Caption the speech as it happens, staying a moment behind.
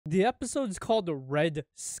The episode's called the Red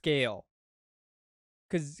Scale.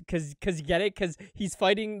 Cause you get it? Cause he's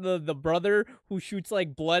fighting the brother who shoots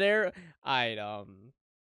like blood air. I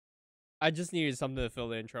just needed something to fill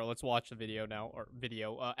the intro. Let's watch the video now. Or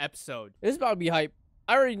episode. This is about to be hype.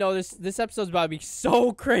 I already know this episode's about to be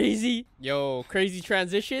so crazy. Yo, crazy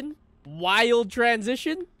transition. Wild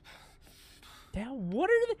transition. Damn, what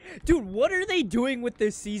are they... Dude, what are they doing with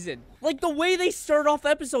this season? Like, the way they start off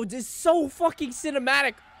episodes is so fucking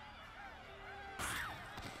cinematic.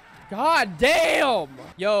 God damn!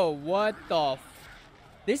 Yo, what the...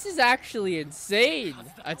 This is actually insane.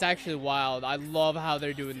 That's actually wild. I love how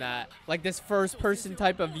they're doing that. Like, this first-person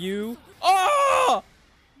type of view. Oh!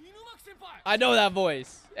 I know that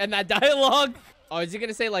voice. And that dialogue. Oh, is he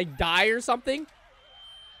gonna say, like, die or something?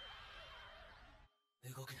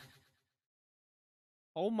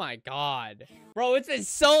 Oh my god. Bro, it's been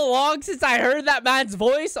so long since I heard that man's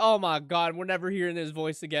voice. Oh my god, we're never hearing his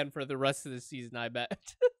voice again for the rest of the season, I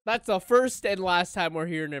bet. That's the first and last time we're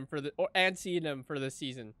hearing him and seeing him for this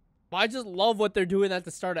season. But I just love what they're doing at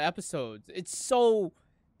the start of episodes. It's so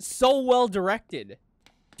well directed.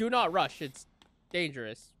 Do not rush. It's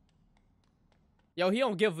dangerous. Yo, he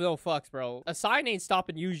don't give no fucks, bro. A sign ain't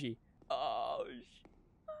stopping Yuji. Oh,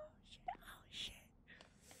 shit.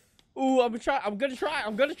 Ooh, I'm gonna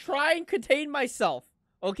try and contain myself.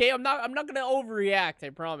 Okay, I'm not gonna overreact. I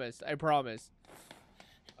promise.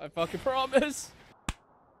 I fucking promise.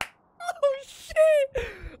 Oh shit!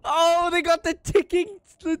 Oh, they got the ticking,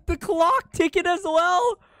 the clock ticking as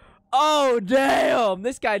well. Oh damn!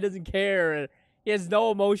 This guy doesn't care. He has no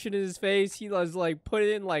emotion in his face. He was like put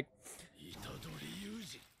in like.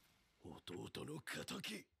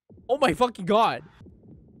 Oh my fucking god!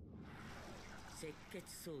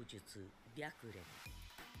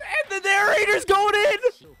 And the narrator's going in!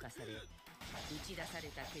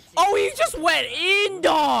 Oh, he just went in,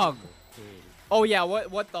 dog! Oh yeah,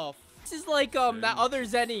 what the f— This is like that other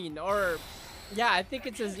Zenin, or yeah, I think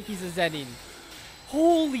he's a Zenin.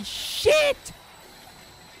 Holy shit!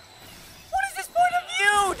 What is this point of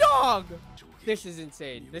view, dog? This is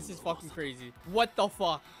insane. This is fucking crazy. What the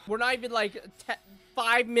fuck? We're not even like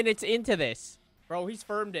 5 minutes into this. Bro, he's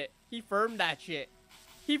firmed it. He firmed that shit.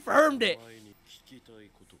 He firmed it.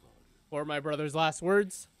 Or my brother's last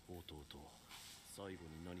words.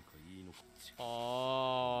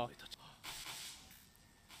 Oh.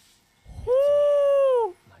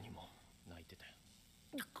 Woo.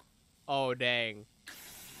 Oh, dang.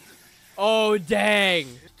 Oh, dang.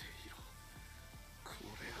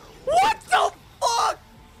 What the fuck?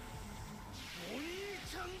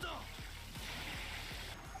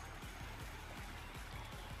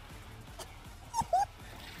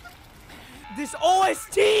 This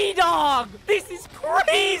OST, dog! This is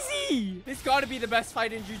crazy! This gotta be the best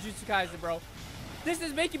fight in Jujutsu Kaisen, bro. This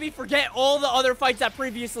is making me forget all the other fights that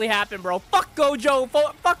previously happened, bro. Fuck Gojo.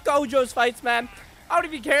 Fuck Gojo's fights, man. I don't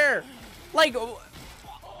even care. Like,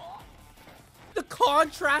 the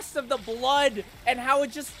contrast of the blood and how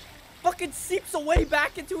it just fucking seeps away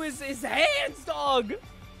back into his hands, dog.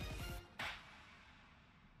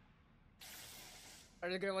 Are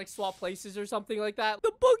they gonna, like, swap places or something like that?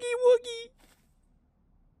 The boogie woogie.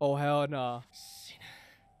 Oh, hell nah.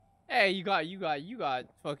 Hey, you got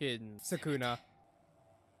fucking Sukuna.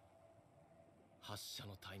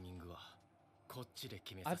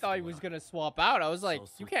 I thought he was gonna swap out. I was like,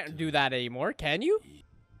 you can't do that anymore, can you?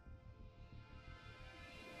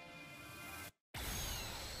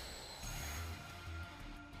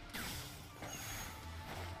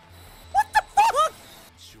 What the fuck?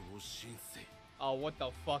 Oh, what the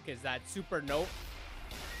fuck is that? Super note?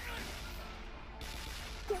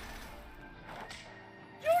 You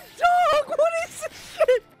dog! What is this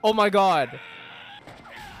shit? Oh my god.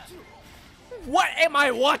 What am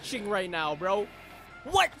I watching right now, bro?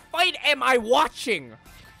 What fight am I watching?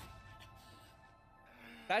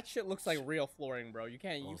 That shit looks like real flooring, bro. You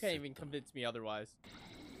can't even convince me otherwise.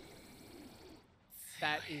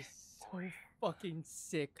 That is so fucking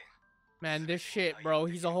sick. Man, this shit, bro.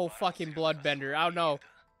 He's a whole fucking bloodbender. I don't know.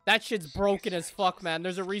 That shit's broken as fuck, man.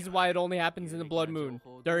 There's a reason why it only happens in the blood moon.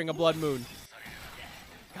 During a blood moon.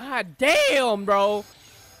 God damn, bro.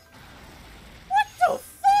 What the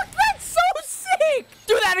fuck? That's so sick.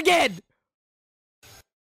 Do that again.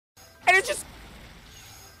 And it just...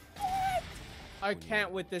 What? I can't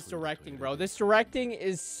with this directing, bro. This directing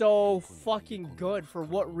is so fucking good. For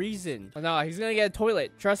what reason? No, he's gonna get a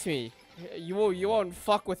toilet. Trust me. You won't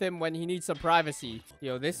fuck with him when he needs some privacy.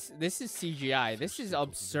 Yo, this is CGI. This is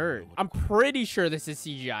absurd. I'm pretty sure this is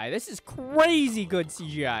CGI. This is crazy good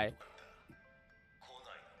CGI.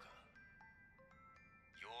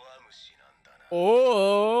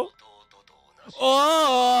 Oh.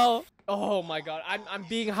 Oh. Oh my god. I'm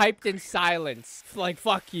being hyped in silence. Like,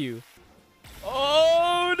 fuck you.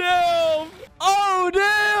 Oh no. Oh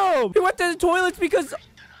no. He went to the toilets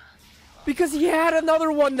because he had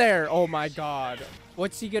another one there. Oh my god.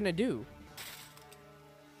 What's he gonna do?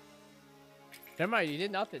 Never mind, he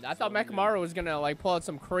did nothing. I thought Mechamaru was gonna like pull out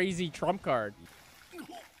some crazy trump card.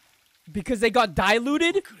 Because they got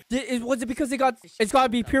diluted? Was it because they got... It's gotta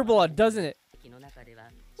be pure blood, doesn't it?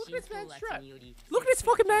 Look at this man's strut. Look at this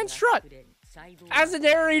fucking man's strut. As the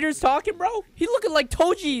narrator's talking, bro, he looking like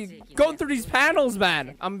Toji going through these panels,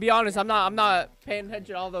 man. I'm gonna be honest, I'm not paying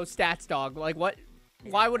attention to all those stats, dog. Like, what?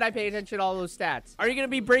 Why would I pay attention to all those stats? Are you gonna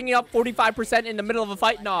be bringing up 45% in the middle of a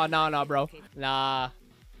fight? Nah, bro. Nah.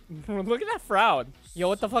 Look at that frown. Yo,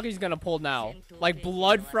 what the fuck he's gonna pull now? Like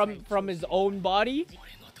blood from his own body?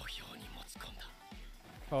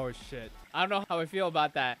 Oh shit. I don't know how I feel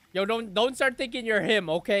about that. Yo, don't start thinking you're him,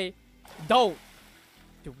 okay? Don't.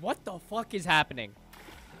 Dude, what the fuck is happening?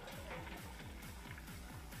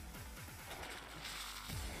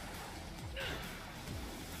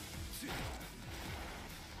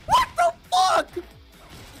 What the fuck? Dude,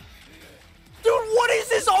 what is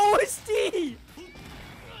this OST?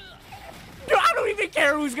 Dude, I don't even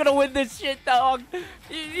care who's gonna win this shit, dog.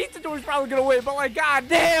 Itadori's probably gonna win, but like, god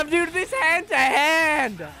damn, dude, this hand to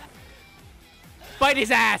hand. Bite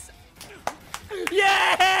his ass.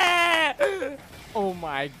 Yeah! Oh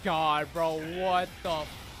my god, bro, what the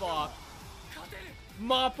fuck?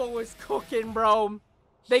 Mappa was cooking, bro.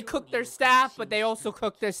 They cooked their staff, but they also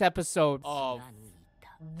cooked this episode of...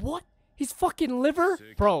 What? His fucking liver?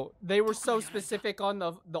 Bro, they were so specific on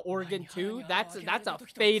the organ too. That's a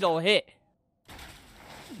fatal hit.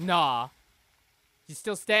 Nah. He's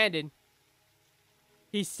still standing.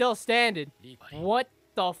 He's still standing. What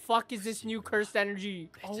the fuck is this new cursed energy?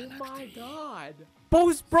 Oh my god.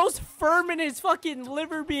 Bro's firm in his fucking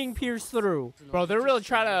liver being pierced through. Bro, they're really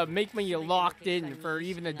trying to make me locked in for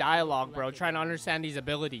even the dialogue, bro. Trying to understand these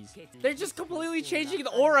abilities. They're just completely changing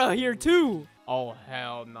the aura here too. Oh,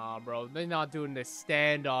 hell nah, bro. They're not doing this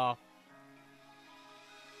standoff.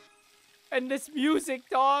 And this music,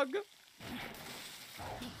 dog.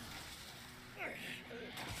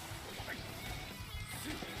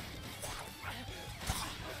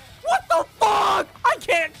 What the fuck? I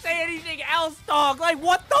can't say anything else, dog. Like,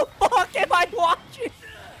 what the fuck am I watching?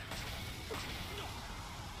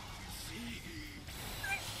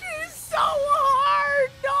 This shit is so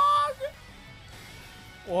hard, dog.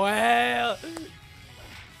 Well...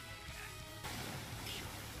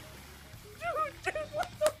 Dude, what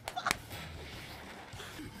the fuck?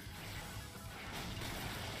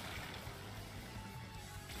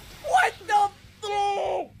 What the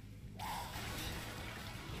fuck?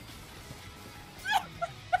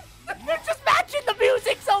 They're just matching the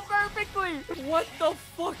music so perfectly. What the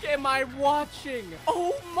fuck am I watching?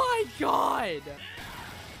 Oh my god.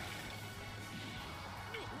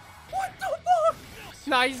 What the fuck?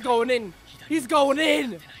 Nah, he's going in. He's going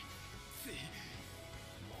in.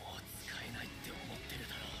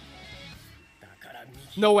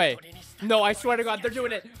 No way. No, I swear to god, they're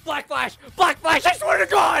doing it. Black Flash. Black Flash, I swear to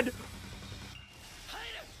god.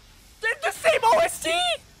 They're the same OST.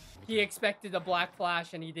 He expected a Black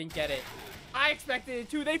Flash and he didn't get it. I expected it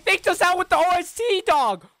too. They faked us out with the OST,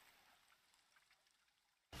 dog.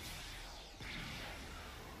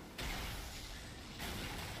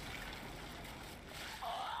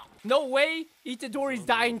 No way. Itadori's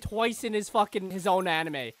dying twice in his own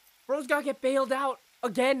anime. Bro's gotta get bailed out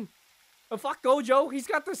again. But fuck Gojo. He's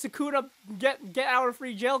got the Sukuna get out of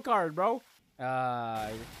free jail card, bro.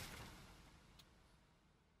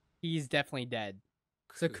 He's definitely dead.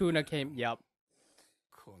 Sukuna came. Yep.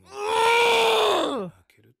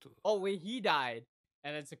 Oh wait, he died,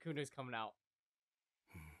 and then Sukuna's coming out.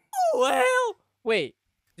 Oh well. Wait,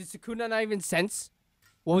 did Sukuna not even sense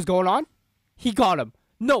what was going on? He got him.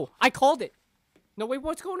 No, I called it. No wait,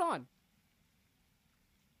 what's going on?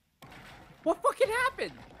 What fucking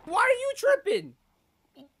happened? Why are you tripping?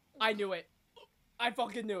 I knew it. I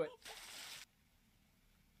fucking knew it.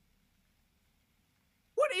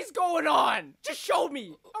 What is going on? Just show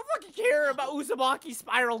me. I don't fucking care about Uzumaki's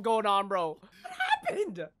spiral going on, bro. What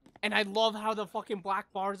happened? And I love how the fucking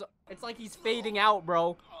black bars... It's like he's fading out,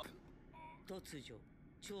 bro.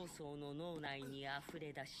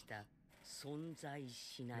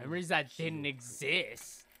 Memories that didn't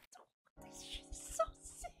exist. This shit is so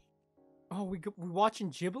sick. Oh, we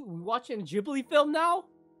watching Ghibli? We watching a Ghibli film now?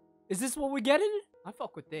 Is this what we getting? I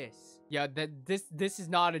fuck with this. Yeah, this is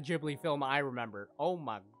not a Ghibli film I remember. Oh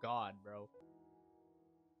my god, bro.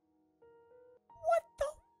 What the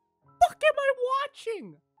fuck am I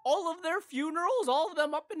watching? All of their funerals? All of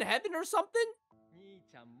them up in heaven or something?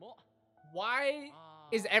 Why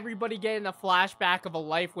is everybody getting a flashback of a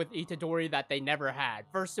life with Itadori that they never had?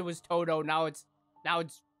 First it was Todo, now it's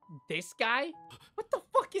this guy? What the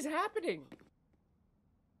fuck is happening?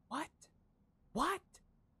 What? What?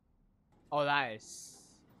 Oh, that is...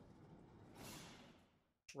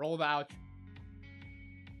 Roll the outro.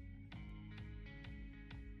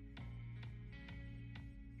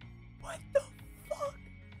 What the fuck?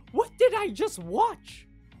 What did I just watch?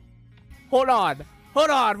 Hold on. Hold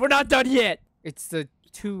on. We're not done yet. It's the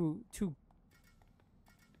two.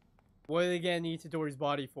 What are they getting Itadori's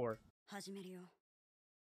body for?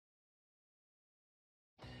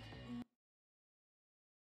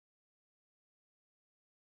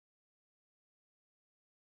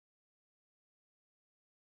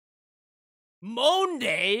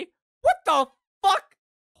 Monday? What the fuck?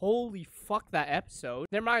 Holy fuck, that episode.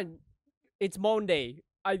 Never mind. It's Monday.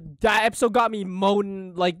 That episode got me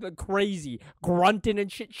moaning like crazy. Grunting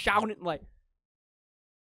and shit, shouting like...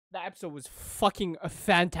 That episode was fucking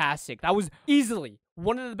fantastic. That was easily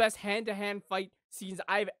one of the best hand-to-hand fight scenes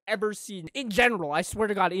I've ever seen. In general, I swear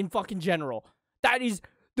to God, in fucking general. That is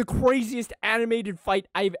the craziest animated fight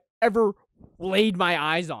I've ever laid my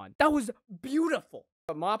eyes on. That was beautiful.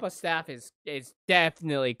 The MAPPA staff is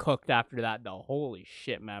definitely cooked after that, though. Holy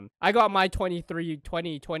shit, man. I got my 20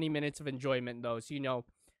 minutes of enjoyment, though. So, you know,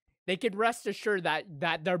 they can rest assured that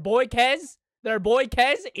their boy Kez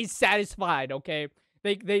is satisfied, okay?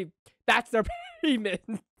 That's their payment.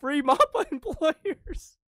 Free MAPPA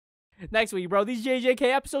employers. Next week, bro. These JJK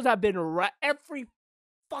episodes have been every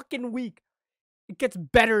fucking week. It gets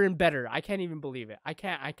better and better. I can't even believe it. I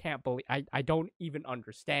can't believe... I don't even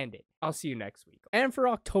understand it. I'll see you next week. And for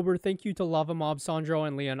October, thank you to Lava Mob Sandro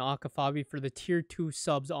and Leon Akafabi for the tier 2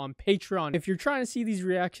 subs on Patreon. If you're trying to see these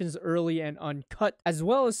reactions early and uncut, as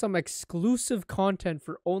well as some exclusive content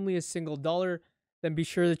for only $1, then be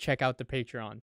sure to check out the Patreon.